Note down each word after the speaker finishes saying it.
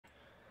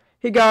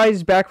Hey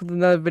guys, back with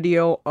another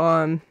video.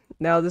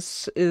 Now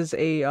this is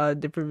a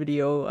different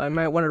video. I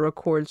might want to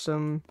record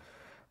some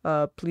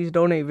please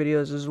donate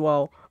videos as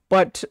well.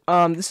 But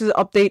this is an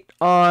update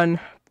on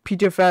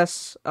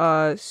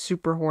Ptfs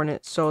Super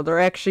Hornet. So they're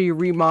actually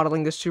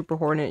remodeling the Super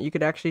Hornet. You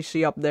could actually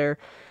see up there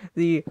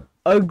the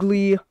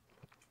ugly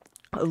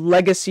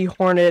Legacy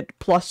Hornet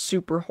plus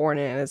Super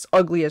Hornet, and it's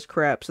ugly as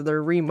crap. So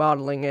they're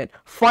remodeling it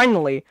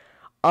finally.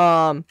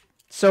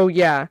 So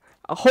yeah.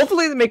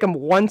 Hopefully they make a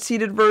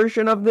one-seated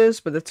version of this,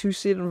 but the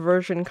two-seated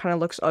version kind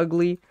of looks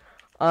ugly.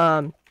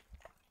 But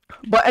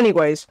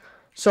anyways,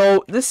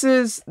 so this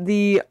is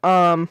the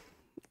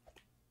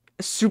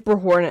Super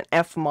Hornet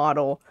F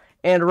model,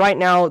 and right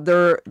now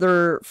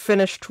they're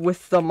finished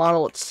with the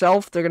model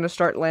itself. They're gonna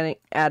start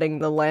adding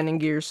the landing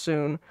gears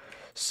soon.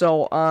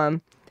 So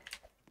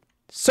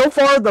so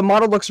far the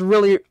model looks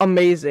really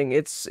amazing.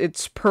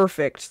 It's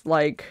perfect.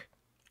 Like,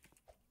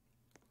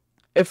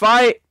 if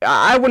I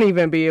wouldn't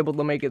even be able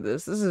to make it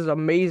this. This is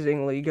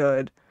amazingly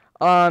good.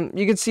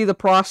 You can see the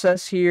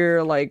process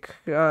here, like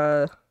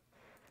them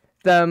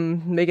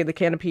making the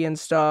canopy and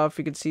stuff.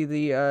 You can see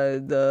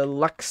the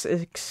Lux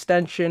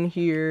extension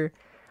here.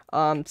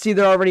 See,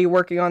 they're already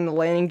working on the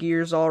landing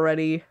gears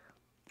already.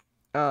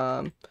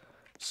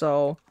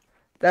 So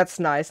that's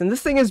nice. And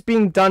this thing is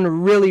being done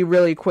really,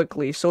 really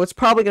quickly, so it's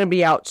probably gonna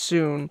be out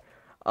soon.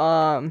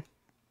 I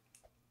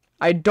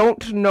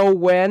don't know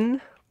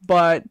when,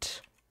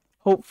 but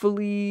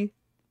hopefully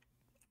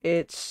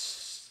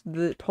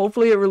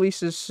hopefully it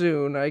releases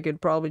soon. I could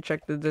probably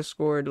check the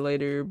Discord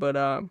later, but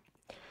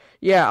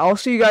yeah, I'll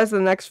see you guys in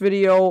the next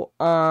video.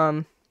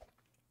 And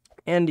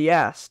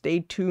yeah, stay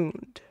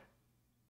tuned.